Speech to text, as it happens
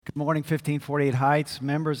Good morning, 1548 Heights,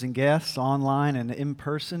 members and guests, online and in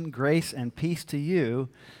person. Grace and peace to you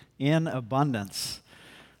in abundance.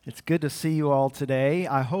 It's good to see you all today.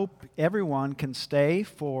 I hope everyone can stay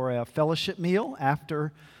for a fellowship meal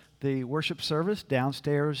after the worship service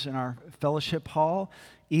downstairs in our fellowship hall.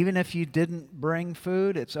 Even if you didn't bring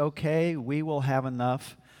food, it's okay. We will have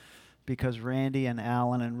enough because Randy and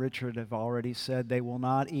Alan and Richard have already said they will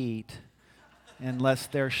not eat unless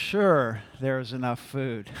they're sure there's enough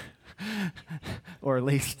food. Or at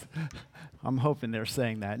least, I'm hoping they're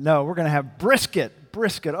saying that. No, we're going to have brisket.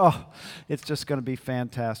 Oh, it's just going to be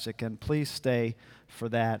fantastic, and please stay for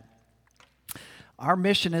that. Our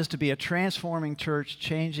mission is to be a transforming church,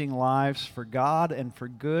 changing lives for God and for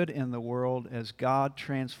good in the world as God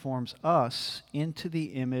transforms us into the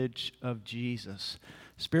image of Jesus.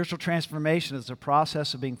 Spiritual transformation is a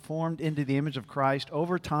process of being formed into the image of Christ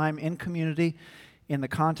over time in community in the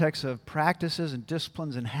context of practices and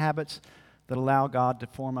disciplines and habits that allow God to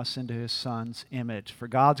form us into His Son's image for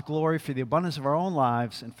God's glory, for the abundance of our own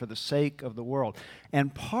lives, and for the sake of the world.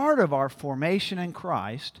 And part of our formation in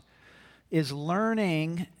Christ is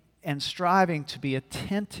learning and striving to be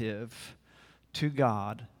attentive to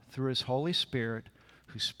God through His Holy Spirit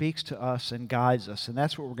who speaks to us and guides us. And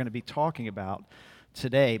that's what we're going to be talking about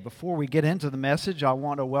today. Before we get into the message, I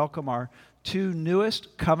want to welcome our two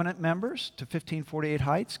newest covenant members to 1548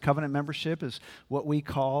 Heights. Covenant membership is what we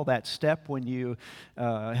call that step when you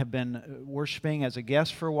have been worshiping as a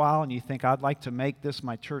guest for a while and you think, I'd like to make this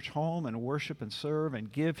my church home and worship and serve and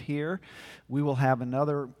give here. We will have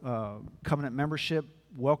another covenant membership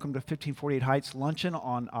Welcome to 1548 Heights luncheon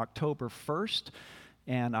on October 1st,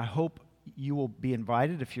 and I hope you will be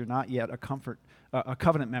invited if you're not yet a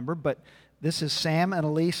covenant member. But this is Sam and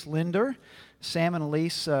Elise Linder. Sam and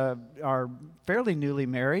Elise are fairly newly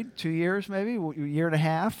married, 2 years maybe, a year and a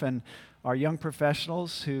half, and are young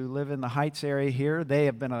professionals who live in the Heights area here. They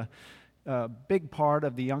have been a big part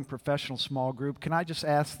of the young professional small group. Can I just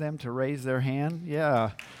ask them to raise their hand?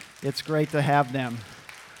 Yeah, it's great to have them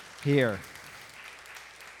here.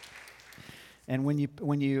 And when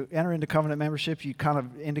you enter into covenant membership, you kind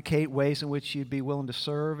of indicate ways in which you'd be willing to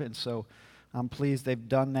serve, and so I'm pleased they've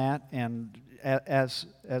done that. And as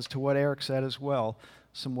to what Eric said as well,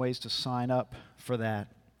 some ways to sign up for that.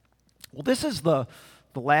 Well, this is the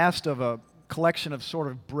last of a collection of sort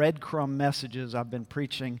of breadcrumb messages I've been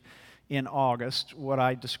preaching in August. What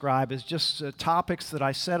I describe as just topics that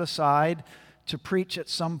I set aside to preach at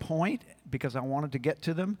some point because I wanted to get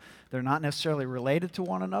to them. They're not necessarily related to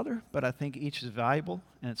one another, but I think each is valuable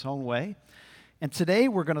in its own way. And today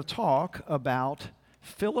we're going to talk about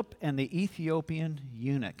Philip and the Ethiopian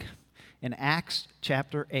eunuch in Acts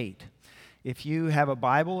chapter 8. If you have a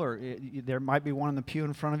Bible, or there might be one in the pew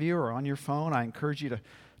in front of you or on your phone, I encourage you to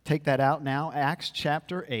take that out now, Acts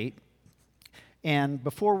chapter 8. And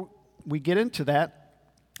before we get into that,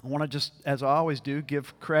 I want to just, as I always do,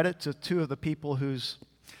 give credit to two of the people whose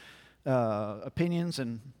opinions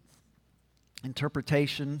and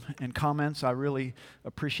interpretation and comments I really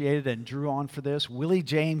appreciated and drew on for this. Willie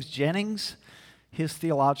James Jennings, his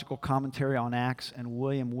theological commentary on Acts, and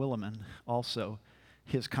William Willimon, also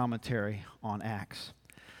his commentary on Acts.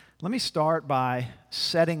 Let me start by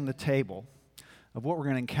setting the table of what we're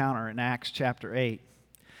going to encounter in Acts chapter 8.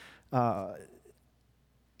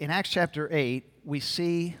 In Acts chapter 8, we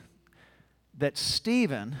see that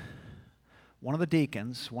Stephen, one of the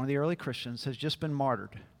deacons, one of the early Christians, has just been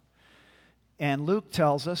martyred. And Luke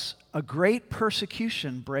tells us a great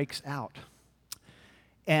persecution breaks out.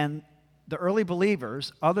 And the early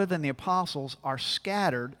believers, other than the apostles, are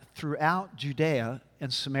scattered throughout Judea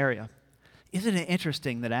and Samaria. Isn't it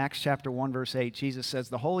interesting that Acts chapter 1, verse 8, Jesus says,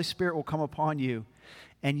 the Holy Spirit will come upon you,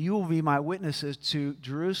 and you will be my witnesses to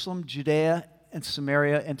Jerusalem, Judea, and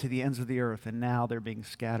Samaria, and to the ends of the earth. And now they're being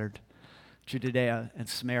scattered to Judea and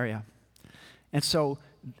Samaria. And so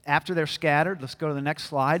after they're scattered, let's go to the next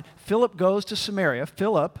slide. Philip goes to Samaria.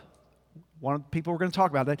 Philip, one of the people we're going to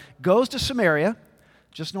talk about today, goes to Samaria,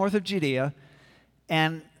 just north of Judea,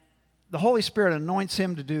 and the Holy Spirit anoints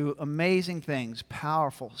him to do amazing things,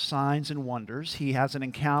 powerful signs and wonders. He has an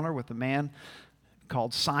encounter with a man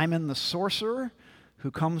called Simon the sorcerer,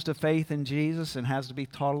 who comes to faith in Jesus and has to be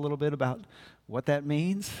taught a little bit about what that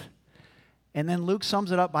means. And then Luke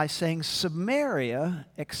sums it up by saying, Samaria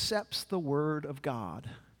accepts the word of God.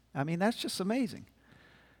 I mean, that's just amazing.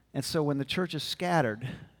 And so when the church is scattered,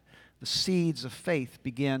 the seeds of faith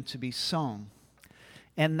begin to be sown.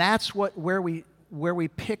 And that's where we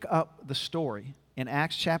pick up the story in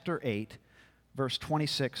Acts chapter 8, verse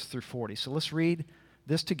 26 through 40. So let's read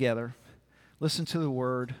this together. Listen to the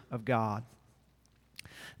word of God.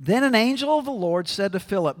 Then an angel of the Lord said to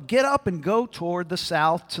Philip, "Get up and go toward the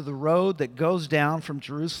south to the road that goes down from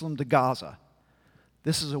Jerusalem to Gaza."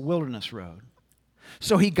 This is a wilderness road.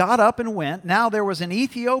 So he got up and went. Now there was an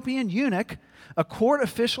Ethiopian eunuch, a court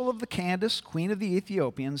official of the Candace, queen of the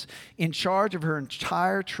Ethiopians, in charge of her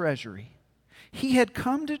entire treasury. He had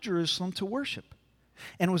come to Jerusalem to worship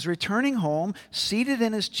and was returning home. Seated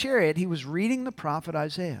in his chariot, he was reading the prophet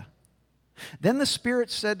Isaiah. Then the Spirit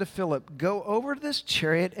said to Philip, "Go over to this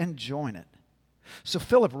chariot and join it." So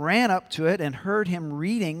Philip ran up to it and heard him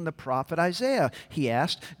reading the prophet Isaiah. He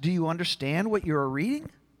asked, "Do you understand what you are reading?"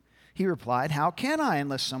 He replied, "How can I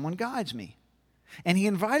unless someone guides me?" And he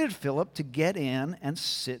invited Philip to get in and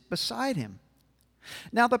sit beside him.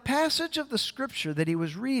 Now the passage of the scripture that he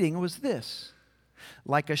was reading was this: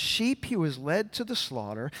 "Like a sheep he was led to the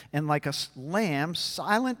slaughter, and like a lamb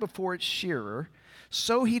silent before its shearer,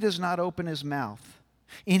 so he does not open his mouth.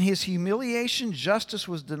 In his humiliation justice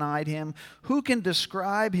was denied him. Who can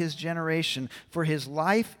describe his generation? For his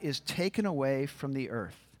life is taken away from the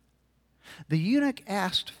earth." The eunuch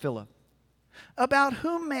asked Philip, "About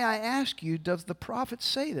whom, may I ask you, does the prophet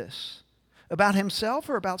say this? About himself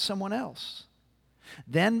or about someone else?"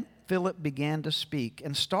 Then Philip began to speak,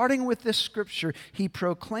 and starting with this scripture, he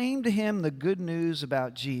proclaimed to him the good news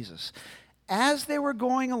about Jesus. As they were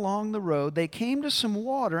going along the road, they came to some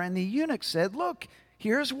water, and the eunuch said, "Look,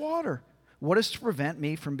 here is water. What is to prevent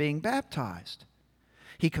me from being baptized?"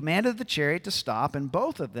 He commanded the chariot to stop, and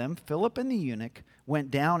both of them, Philip and the eunuch,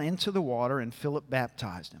 went down into the water, and Philip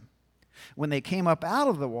baptized him. When they came up out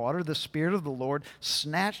of the water, the Spirit of the Lord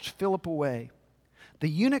snatched Philip away. The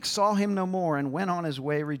eunuch saw him no more and went on his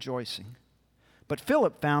way rejoicing. But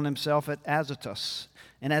Philip found himself at Azotus,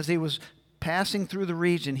 and as he was passing through the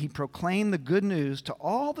region, he proclaimed the good news to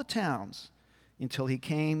all the towns until he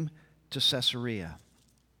came to Caesarea.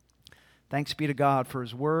 Thanks be to God for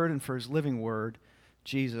his word and for his living word,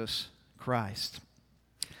 Jesus Christ.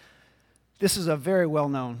 This is a very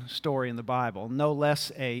well-known story in the Bible. No less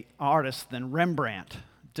an artist than Rembrandt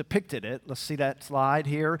depicted it. Let's see that slide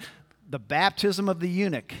here. The baptism of the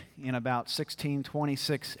eunuch in about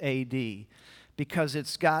 1626 AD, because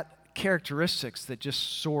it's got characteristics that just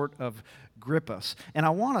sort of grip us. And I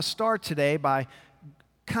want to start today by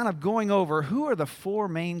kind of going over who are the four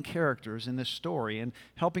main characters in this story and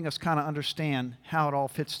helping us kind of understand how it all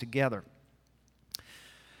fits together.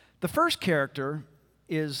 The first character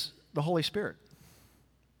is the Holy Spirit.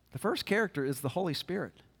 The first character is the Holy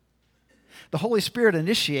Spirit. The Holy Spirit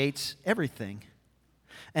initiates everything.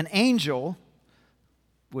 An angel,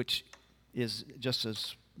 which is just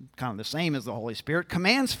as kind of the same as the Holy Spirit,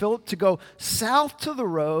 commands Philip to go south to the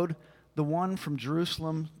road, the one from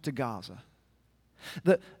Jerusalem to Gaza.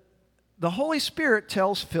 The Holy Spirit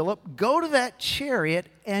tells Philip, "Go to that chariot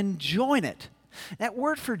and join it." That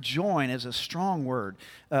word for join is a strong word.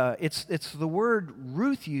 It's the word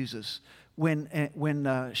Ruth uses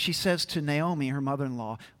when she says to Naomi, her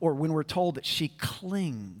mother-in-law, or when we're told that she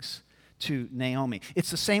clings to Naomi.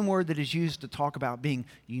 It's the same word that is used to talk about being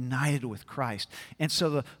united with Christ. And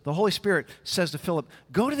so the Holy Spirit says to Philip,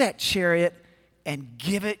 "Go to that chariot and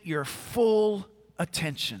give it your full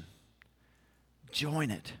attention.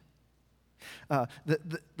 Join it."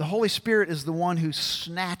 The Holy Spirit is the one who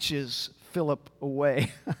snatches Philip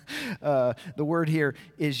away. The word here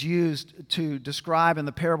is used to describe in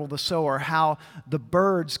the parable of the sower how the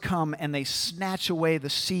birds come and they snatch away the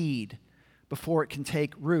seed before it can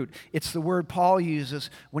take root. It's the word Paul uses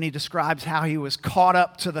when he describes how he was caught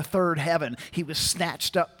up to the third heaven. He was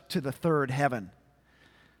snatched up to the third heaven.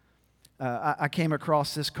 I came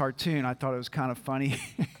across this cartoon. I thought it was kind of funny.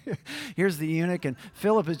 Here's the eunuch, and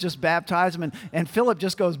Philip has just baptized him, and Philip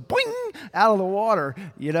just goes boing out of the water,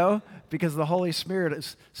 because the Holy Spirit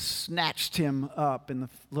has snatched him up, and the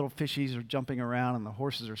little fishies are jumping around, and the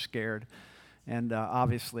horses are scared. And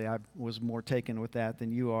obviously, I was more taken with that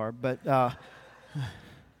than you are. But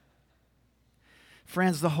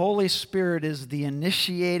friends, the Holy Spirit is the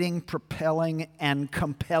initiating, propelling, and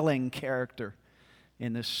compelling character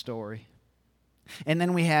in this story. And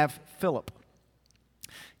then we have Philip.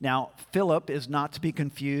 Now, Philip is not to be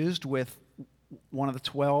confused with one of the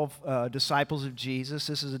 12 disciples of Jesus.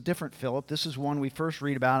 This is a different Philip. This is one we first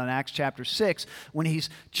read about in Acts chapter 6 when he's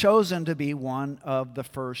chosen to be one of the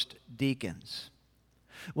first deacons.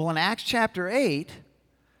 Well, in Acts chapter 8,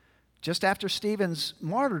 just after Stephen's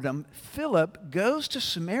martyrdom, Philip goes to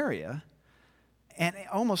Samaria and it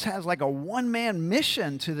almost has like a one-man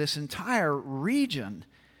mission to this entire region.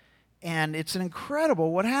 And it's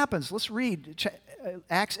incredible what happens. Let's read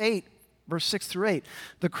Acts 8, Verse 6 through 8.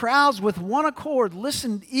 The crowds with one accord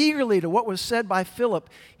listened eagerly to what was said by Philip,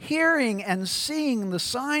 hearing and seeing the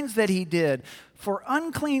signs that he did. For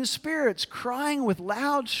unclean spirits, crying with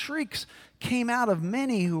loud shrieks, came out of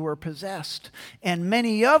many who were possessed, and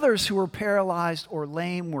many others who were paralyzed or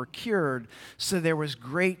lame were cured. So there was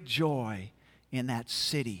great joy in that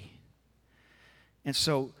city. And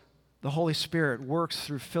so the Holy Spirit works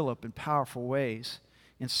through Philip in powerful ways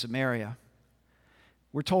in Samaria.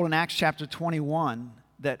 We're told in Acts chapter 21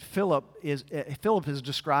 that Philip is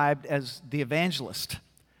described as the evangelist.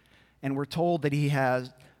 And we're told that he has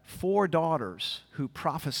 4 daughters who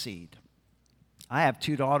prophesied. I have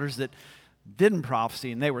 2 daughters that didn't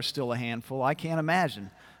prophesy, and they were still a handful. I can't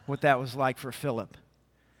imagine what that was like for Philip.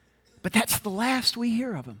 But that's the last we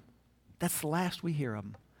hear of him. That's the last we hear of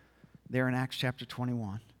him there in Acts chapter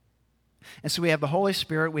 21. And so we have the Holy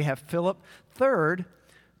Spirit, we have Philip. Third,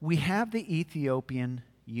 we have the Ethiopian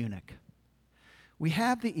eunuch. We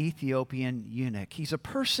have the Ethiopian eunuch. He's a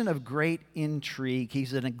person of great intrigue.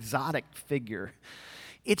 He's an exotic figure.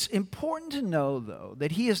 It's important to know, though,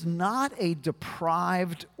 that he is not a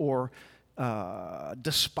deprived or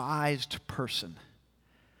despised person.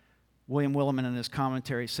 William Willimon in his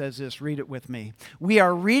commentary says this, read it with me. We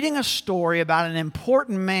are reading a story about an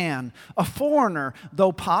important man, a foreigner,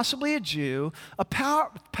 though possibly a Jew, a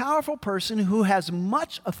powerful person who has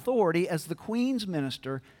much authority as the queen's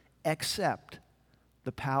minister, except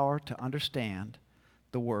the power to understand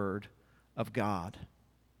the word of God.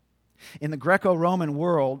 In the Greco-Roman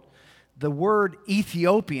world, the word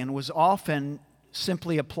Ethiopian was often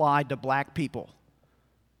simply applied to black people.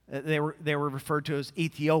 They were referred to as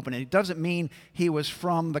Ethiopian. It doesn't mean he was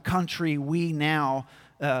from the country we now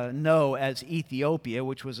know as Ethiopia,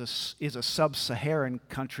 which is a sub-Saharan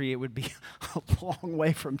country. It would be a long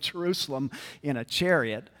way from Jerusalem in a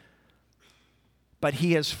chariot. But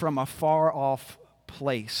he is from a far-off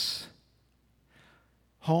place.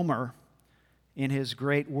 Homer, in his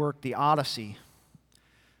great work, The Odyssey,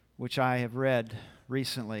 which I have read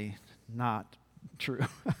recently, not true.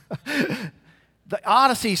 The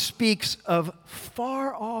Odyssey speaks of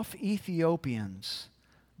far-off Ethiopians,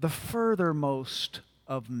 the furthermost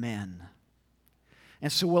of men.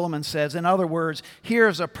 And Sue Willimon says, in other words, here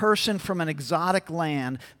is a person from an exotic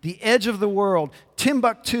land, the edge of the world,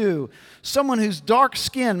 Timbuktu, someone whose dark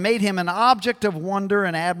skin made him an object of wonder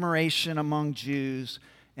and admiration among Jews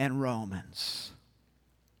and Romans.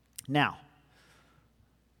 Now,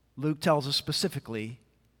 Luke tells us specifically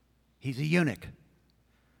he's a eunuch.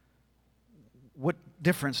 What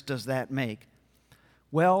difference does that make?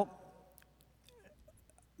 Well,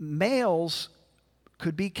 males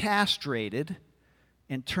could be castrated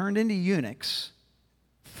and turned into eunuchs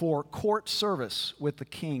for court service with the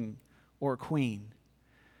king or queen.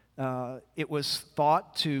 It was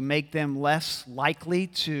thought to make them less likely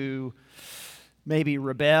to maybe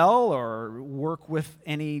rebel or work with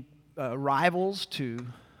any rivals to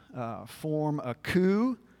form a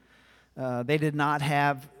coup. They did not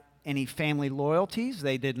have any family loyalties.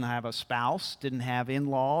 They didn't have a spouse, didn't have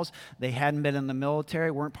in-laws. They hadn't been in the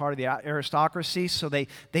military, weren't part of the aristocracy, so they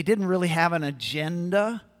didn't really have an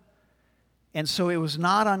agenda. And so it was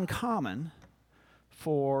not uncommon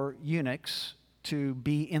for eunuchs to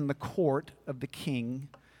be in the court of the king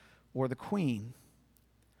or the queen.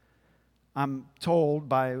 I'm told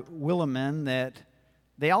by Willimon that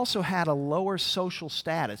they also had a lower social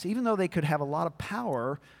status. Even though they could have a lot of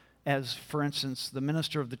power as, for instance, the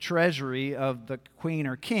minister of the treasury of the queen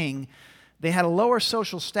or king, they had a lower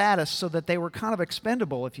social status so that they were kind of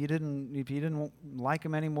expendable. If you didn't like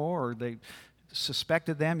them anymore or they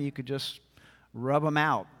suspected them, you could just rub them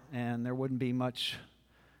out and there wouldn't be much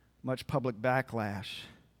public backlash.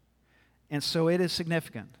 And so it is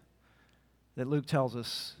significant that Luke tells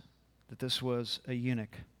us that this was a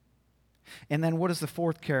eunuch. And then what is the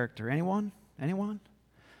fourth character? Anyone?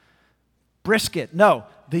 Brisket. No,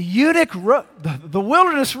 the eunuch, the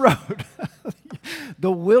wilderness road.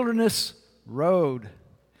 The wilderness road.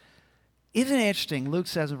 Isn't it interesting? Luke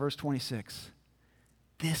says in verse 26,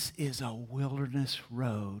 this is a wilderness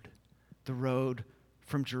road, the road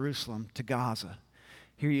from Jerusalem to Gaza.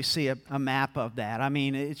 Here you see a map of that. I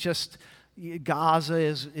mean, it's just, Gaza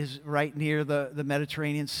is right near the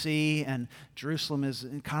Mediterranean Sea, and Jerusalem is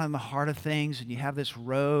kind of in the heart of things, and you have this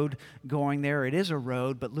road going there. It is a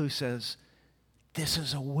road, but Luke says, this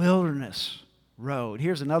is a wilderness road.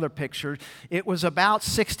 Here's another picture. It was about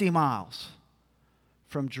 60 miles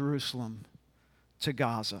from Jerusalem to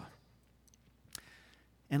Gaza.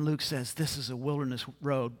 And Luke says, this is a wilderness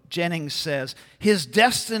road. Jennings says, his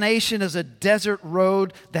destination is a desert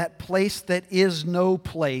road, that place that is no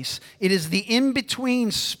place. It is the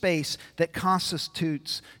in-between space that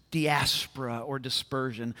constitutes diaspora or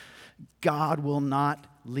dispersion. God will not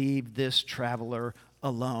leave this traveler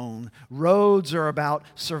alone. Roads are about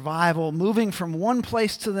survival, moving from one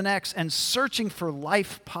place to the next and searching for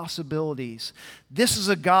life possibilities. This is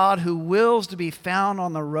a God who wills to be found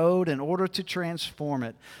on the road in order to transform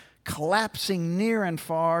it, collapsing near and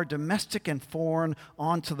far, domestic and foreign,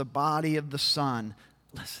 onto the body of the Son.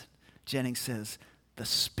 Listen, Jennings says, the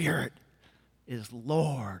Spirit is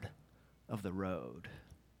Lord of the road.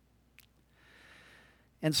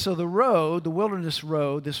 And so the road, the wilderness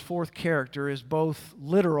road, this fourth character, is both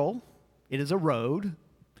literal, it is a road,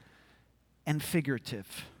 and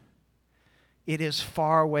figurative. It is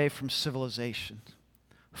far away from civilization,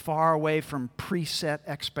 far away from preset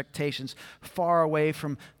expectations, far away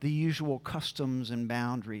from the usual customs and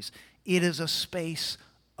boundaries. It is a space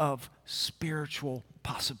of spiritual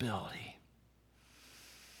possibility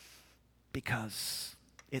because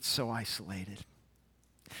it's so isolated.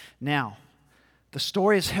 Now, the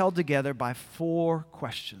story is held together by 4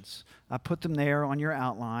 questions. I put them there on your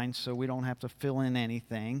outline so we don't have to fill in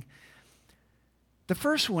anything. The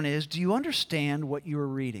first one is, do you understand what you are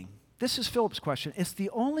reading? This is Philip's question. It's the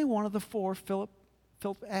only one of the 4 Philip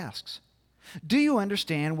asks. Do you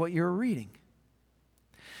understand what you're reading?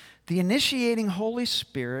 The initiating Holy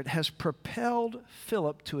Spirit has propelled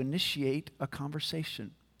Philip to initiate a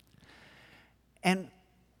conversation. And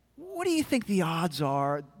what do you think the odds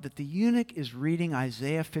are that the eunuch is reading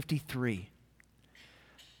Isaiah 53?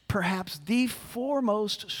 Perhaps the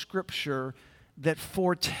foremost scripture that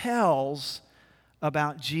foretells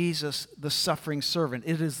about Jesus, the suffering servant.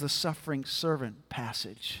 It is the suffering servant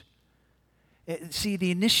passage. See,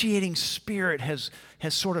 the initiating Spirit has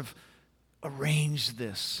sort of arranged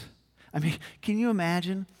this. I mean, can you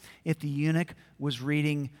imagine if the eunuch was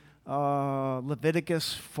reading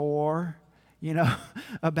Leviticus 4,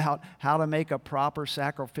 about how to make a proper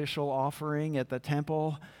sacrificial offering at the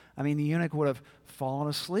temple? I mean, the eunuch would have fallen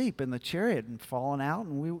asleep in the chariot and fallen out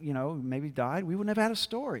and maybe died. We wouldn't have had a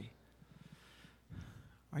story.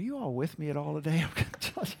 Are you all with me at all today? I'm going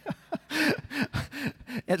to tell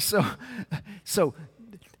you. And so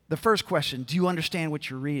the first question, do you understand what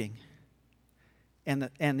you're reading? And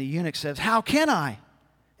the eunuch says, how can I?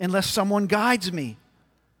 Unless someone guides me.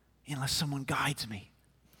 Unless someone guides me.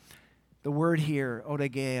 The word here,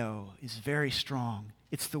 odageo, is very strong.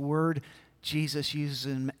 It's the word Jesus uses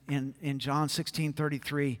in John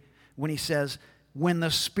 16:33 when he says, when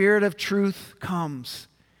the Spirit of truth comes,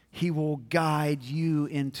 he will guide you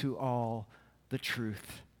into all the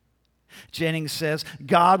truth. Jennings says,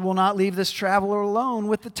 God will not leave this traveler alone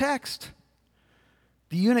with the text.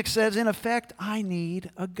 The eunuch says, in effect, I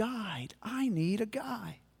need a guide. I need a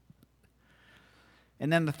guy.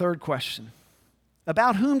 And then the third question.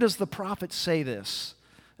 About whom does the prophet say this?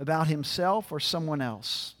 About himself or someone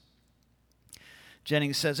else?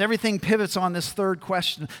 Jennings says, everything pivots on this third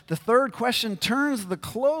question. The third question turns the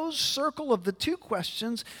closed circle of the 2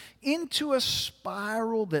 questions into a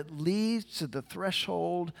spiral that leads to the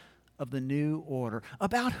threshold of the new order.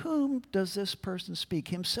 About whom does this person speak?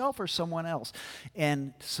 Himself or someone else?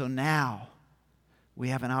 And so now we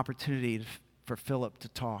have an opportunity for Philip to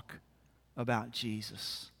talk about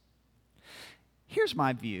Jesus. Here's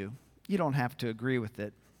my view. You don't have to agree with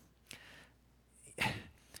it.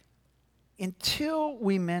 Until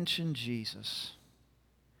we mention Jesus,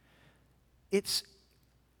 it's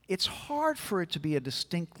hard for it to be a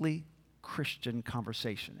distinctly Christian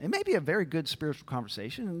conversation. It may be a very good spiritual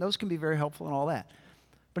conversation, and those can be very helpful and all that.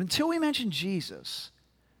 But until we mention Jesus,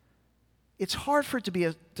 it's hard for it to be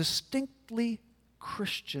a distinctly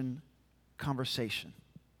Christian conversation.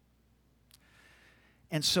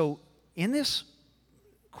 And so in this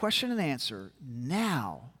question and answer,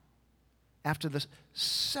 now, after the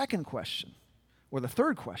second question, or the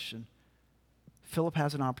third question, Philip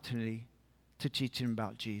has an opportunity to teach him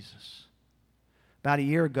about Jesus. About a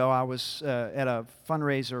year ago, I was at a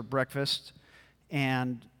fundraiser breakfast,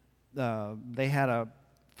 and they had a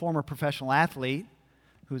former professional athlete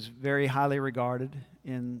who's very highly regarded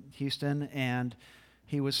in Houston, and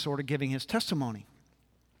he was sort of giving his testimony.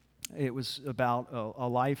 It was about a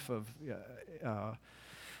life of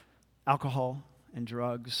alcohol and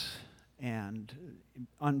drugs, and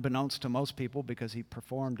unbeknownst to most people, because he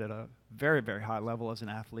performed at a very, very high level as an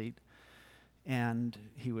athlete, and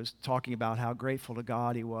he was talking about how grateful to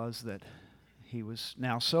God he was that he was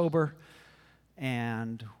now sober,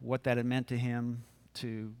 and what that had meant to him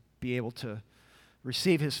to be able to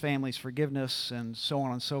receive his family's forgiveness and so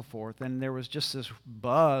on and so forth. And there was just this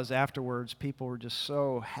buzz afterwards. People were just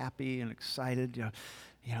so happy and excited.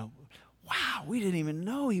 Wow, we didn't even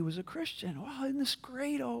know he was a Christian. Wow, isn't this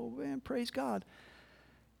great? Oh, man, praise God.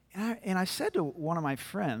 And I said to one of my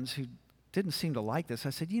friends who didn't seem to like this,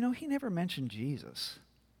 I said, he never mentioned Jesus.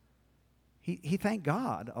 He thanked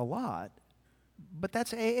God a lot, but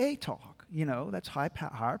that's AA talk. That's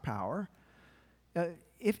higher power.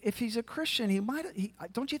 If he's a Christian,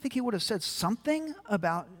 don't you think he would have said something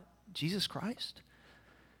about Jesus Christ?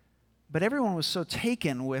 But everyone was so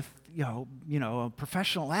taken with, a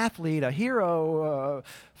professional athlete, a hero,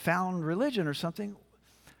 found religion or something.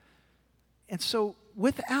 And so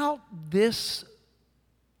without this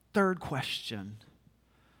third question,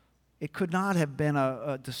 it could not have been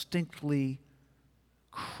a distinctly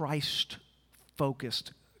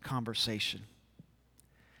Christ-focused conversation.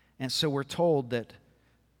 And so we're told that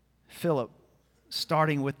Philip,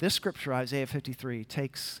 starting with this scripture, Isaiah 53,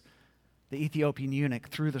 takes the Ethiopian eunuch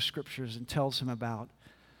through the scriptures and tells him about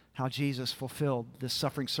how Jesus fulfilled this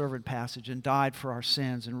suffering servant passage and died for our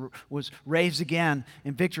sins and was raised again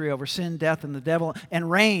in victory over sin, death, and the devil, and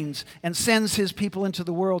reigns and sends his people into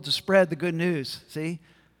the world to spread the good news. See?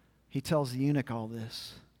 He tells the eunuch all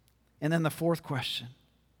this. And then the fourth question.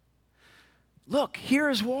 Look, here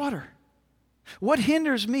is water. What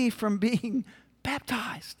hinders me from being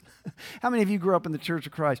baptized? How many of you grew up in the Church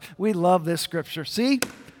of Christ? We love this scripture. See?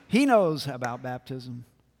 He knows about baptism.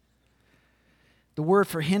 The word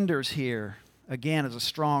for hinders here, again, is a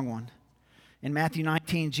strong one. In Matthew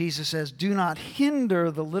 19, Jesus says, "Do not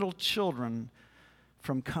hinder the little children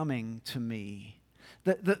from coming to me."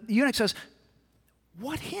 The eunuch says,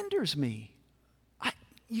 what hinders me?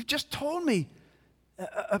 You just told me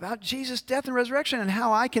about Jesus' death and resurrection and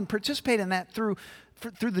how I can participate in that through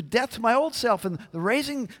the death to my old self and the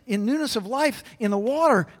raising in newness of life in the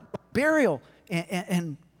water, burial,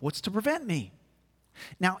 and what's to prevent me?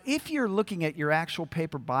 Now, if you're looking at your actual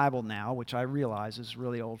paper Bible now, which I realize is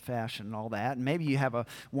really old-fashioned and all that, and maybe you have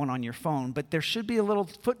one on your phone, but there should be a little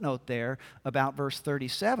footnote there about verse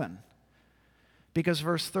 37, because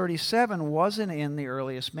verse 37 wasn't in the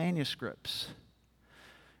earliest manuscripts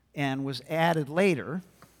and was added later.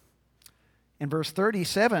 And verse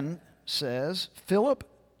 37 says, Philip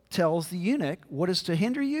tells the eunuch, what is to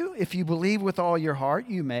hinder you? If you believe with all your heart,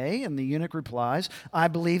 you may. And the eunuch replies, I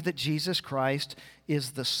believe that Jesus Christ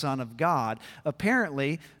is the Son of God.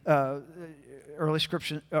 Apparently, early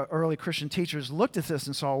Christian teachers looked at this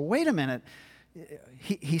and saw, wait a minute.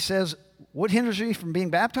 He says, what hinders me from being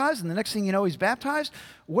baptized? And the next thing you know, he's baptized.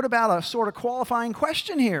 What about a sort of qualifying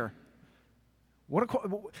question here?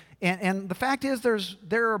 And the fact is,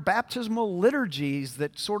 there are baptismal liturgies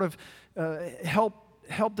that sort of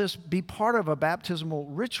help this be part of a baptismal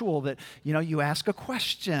ritual that, you ask a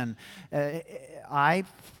question. I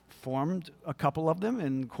formed a couple of them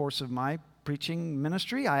in the course of my preaching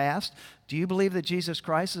ministry. I asked, do you believe that Jesus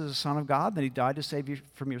Christ is the Son of God, that he died to save you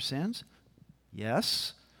from your sins?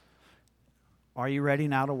 Yes. Are you ready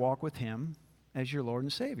now to walk with him as your Lord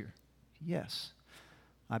and Savior? Yes.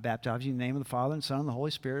 I baptize you in the name of the Father and Son and the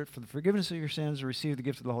Holy Spirit for the forgiveness of your sins and receive the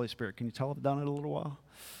gift of the Holy Spirit. Can you tell I've done it a little while?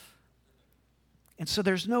 And so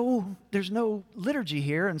there's no liturgy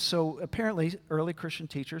here, and so apparently early Christian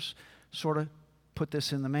teachers sort of put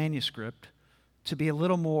this in the manuscript to be a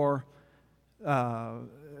little more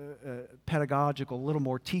pedagogical, a little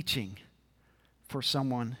more teaching for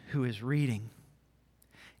someone who is reading.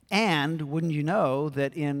 And wouldn't you know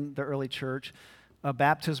that in the early church, a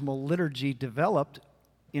baptismal liturgy developed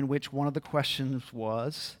in which one of the questions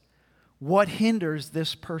was, what hinders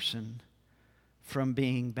this person from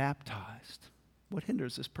being baptized? What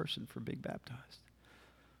hinders this person from being baptized?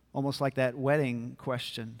 Almost like that wedding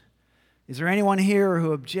question. Is there anyone here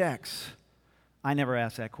who objects? I never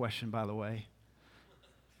ask that question, by the way.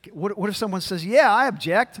 What if someone says, yeah, I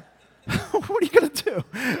object? What are you going to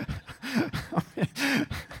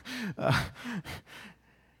do?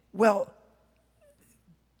 Well,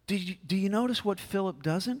 do you notice what Philip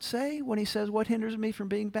doesn't say when he says, what hinders me from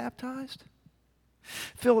being baptized?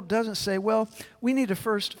 Philip doesn't say, well, we need to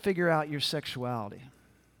first figure out your sexuality.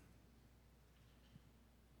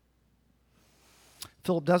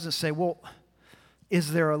 Philip doesn't say, well,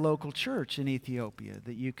 is there a local church in Ethiopia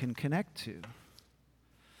that you can connect to?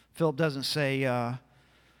 Philip doesn't say,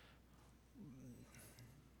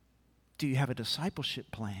 do you have a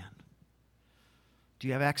discipleship plan? Do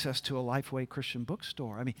you have access to a Lifeway Christian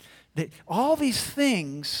bookstore? I mean, all these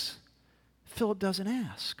things Philip doesn't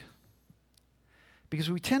ask. Because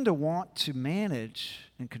we tend to want to manage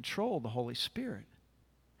and control the Holy Spirit.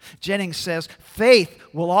 Jennings says, faith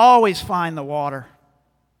will always find the water.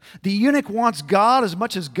 The eunuch wants God as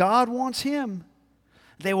much as God wants him.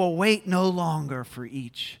 They will wait no longer for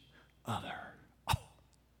each other. Oh.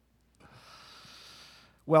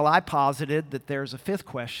 Well, I posited that there's a fifth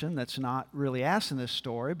question that's not really asked in this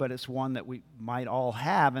story, but it's one that we might all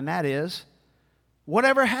have, and that is,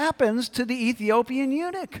 whatever happens to the Ethiopian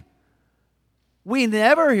eunuch? We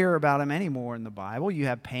never hear about him anymore in the Bible. You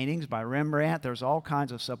have paintings by Rembrandt. There's all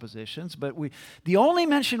kinds of suppositions. But the only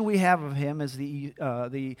mention we have of him is the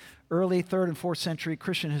early 3rd and 4th century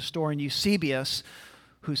Christian historian Eusebius,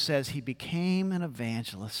 who says he became an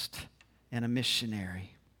evangelist and a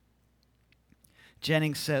missionary.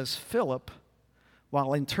 Jennings says Philip,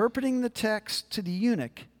 while interpreting the text to the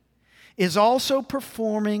eunuch, is also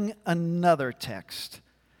performing another text.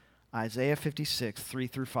 Isaiah 56,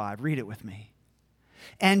 3-5. Read it with me.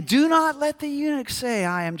 And do not let the eunuch say,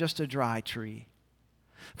 I am just a dry tree.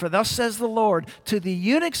 For thus says the Lord, to the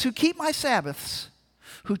eunuchs who keep my Sabbaths,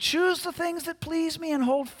 who choose the things that please me and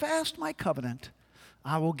hold fast my covenant,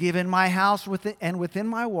 I will give in my house and within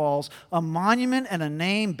my walls a monument and a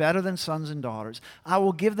name better than sons and daughters. I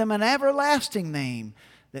will give them an everlasting name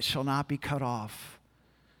that shall not be cut off.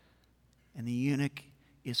 And the eunuch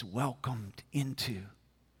is welcomed into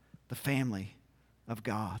the family of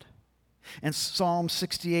God. And Psalm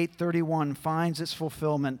 68:31 finds its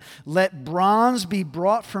fulfillment. Let bronze be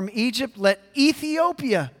brought from Egypt. Let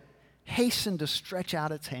Ethiopia hasten to stretch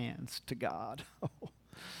out its hands to God.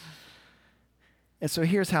 And so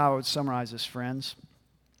here's how I would summarize this, friends.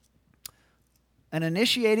 An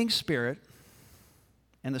initiating spirit,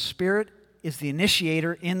 and the Spirit is the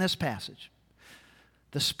initiator in this passage.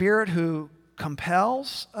 The Spirit who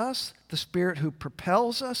compels us, the Spirit who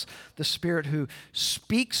propels us, the Spirit who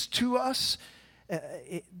speaks to us.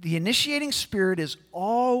 The initiating Spirit is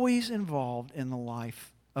always involved in the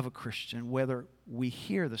life of a Christian, whether we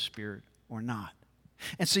hear the Spirit or not.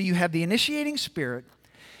 And so you have the initiating Spirit,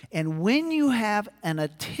 and when you have an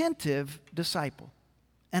attentive disciple,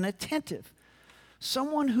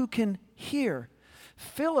 someone who can hear,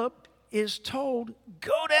 Philip is told,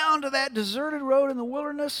 go down to that deserted road in the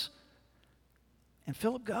wilderness. And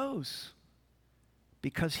Philip goes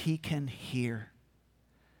because he can hear.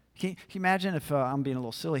 Can you imagine if, I'm being a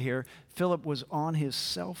little silly here, Philip was on his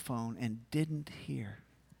cell phone and didn't hear?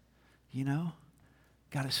 You know?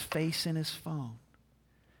 Got his face in his phone.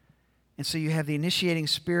 And so you have the initiating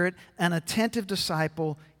spirit. An attentive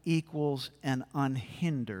disciple equals an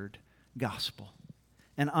unhindered gospel.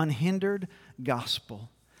 An unhindered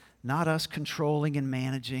gospel. Not us controlling and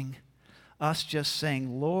managing. Us just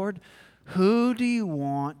saying, Lord, who do you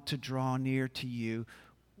want to draw near to you?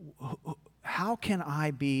 How can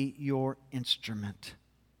I be your instrument?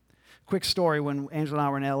 Quick story, when Angela and I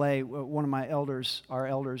were in L.A., one of my elders, our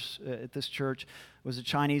elders at this church, was a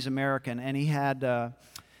Chinese American, and he had a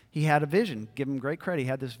vision. Give him great credit. He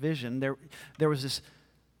had this vision. There was this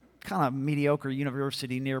kind of mediocre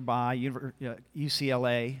university nearby,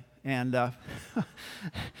 UCLA, and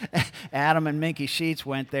Adam and Minky Sheets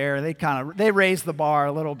went there. They raised the bar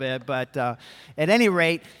a little bit, but at any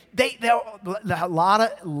rate, a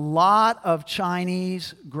lot of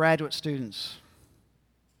Chinese graduate students.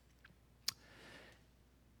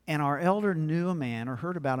 And our elder knew a man, or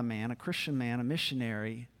heard about a man, a Christian man, a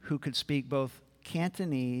missionary, who could speak both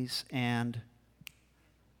Cantonese and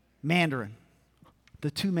Mandarin,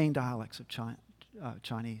 the two main dialects of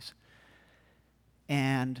Chinese.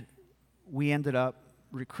 And we ended up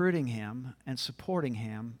recruiting him and supporting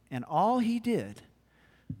him, and all he did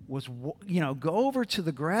was, go over to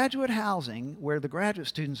the graduate housing where the graduate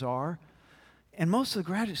students are, and most of the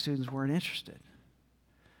graduate students weren't interested.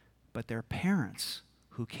 But their parents,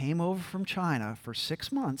 who came over from China for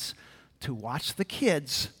 6 months to watch the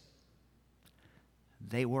kids,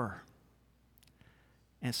 they were.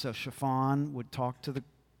 And so Chiffon would talk to the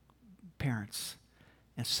parents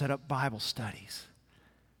and set up Bible studies.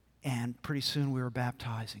 And pretty soon we were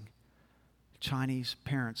baptizing Chinese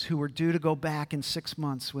parents who were due to go back in 6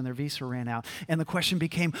 months when their visa ran out. And the question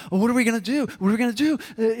became, what are we going to do? What are we going to do?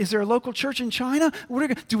 Is there a local church in China?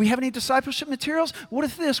 Do we have any discipleship materials? What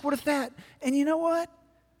if this? What if that? And you know what?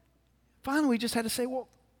 Finally, we just had to say, well,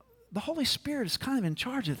 the Holy Spirit is kind of in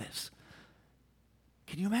charge of this.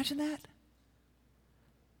 Can you imagine that?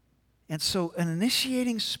 And so an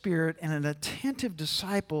initiating spirit and an attentive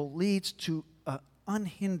disciple leads to an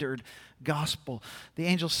unhindered gospel. The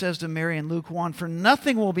angel says to Mary in Luke 1, for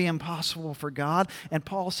nothing will be impossible for God. And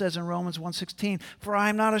Paul says in Romans 1:16, for I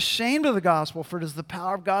am not ashamed of the gospel, for it is the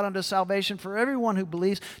power of God unto salvation for everyone who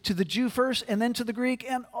believes, to the Jew first, and then to the Greek,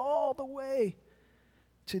 and all the way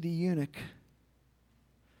to the eunuch.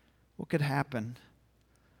 What could happen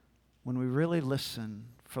when we really listen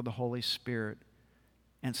for the Holy Spirit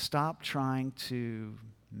and stop trying to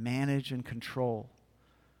manage and control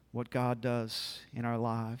what God does in our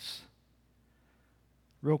lives?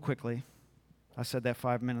 Real quickly, I said that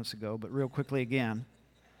 5 minutes ago, but real quickly again.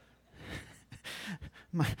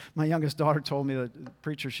 My youngest daughter told me that the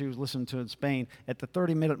preacher she was listening to in Spain, at the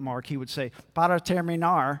 30-minute mark, he would say, "Para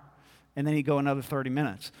terminar," and then he'd go another 30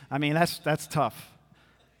 minutes. I mean, that's tough.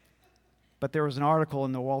 But there was an article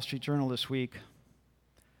in the Wall Street Journal this week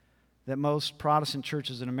that most Protestant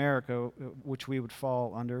churches in America, which we would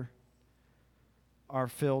fall under, are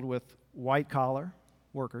filled with white-collar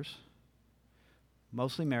workers,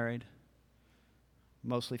 mostly married,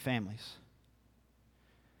 mostly families.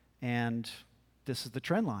 And this is the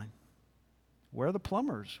trend line. Where are the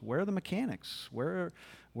plumbers? Where are the mechanics? Where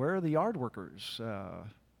are the yard workers?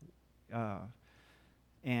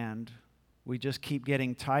 And we just keep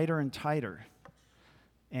getting tighter and tighter.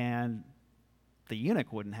 And the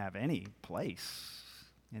eunuch wouldn't have any place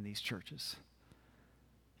in these churches.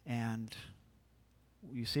 And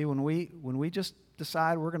you see, when we just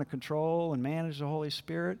decide we're going to control and manage the Holy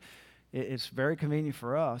Spirit, it's very convenient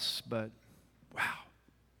for us, but wow,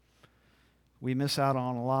 we miss out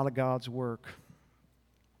on a lot of God's work.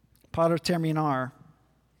 Para terminar.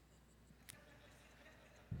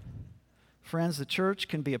 Friends, the church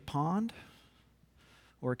can be a pond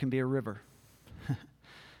or it can be a river.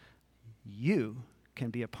 You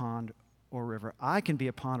can be a pond or a river. I can be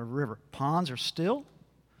a pond or a river. Ponds are still.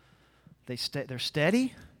 They're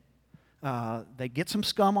steady. They get some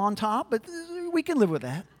scum on top, but we can live with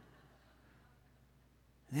that.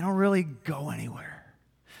 They don't really go anywhere.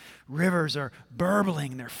 Rivers are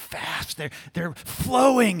burbling. They're fast. They're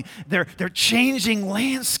flowing. They're changing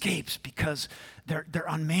landscapes because they're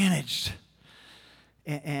unmanaged.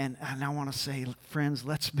 And I want to say, friends,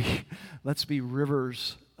 let's be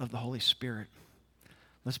rivers of the Holy Spirit.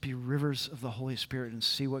 Let's be rivers of the Holy Spirit and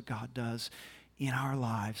see what God does in our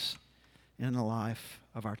lives, in the life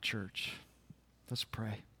of our church. Let's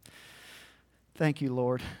pray. Thank you,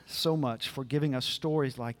 Lord, so much for giving us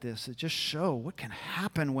stories like this that just show what can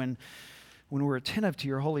happen when we're attentive to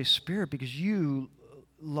your Holy Spirit, because you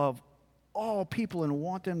love all people and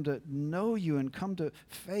want them to know you and come to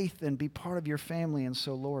faith and be part of your family. And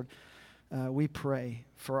so, Lord, we pray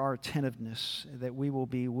for our attentiveness, that we will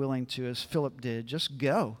be willing to, as Philip did, just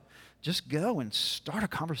go and start a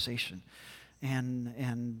conversation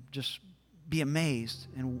and just be amazed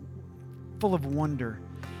and full of wonder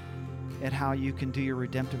at how you can do your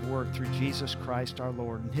redemptive work through Jesus Christ our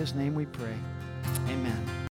Lord. In his name we pray. Amen.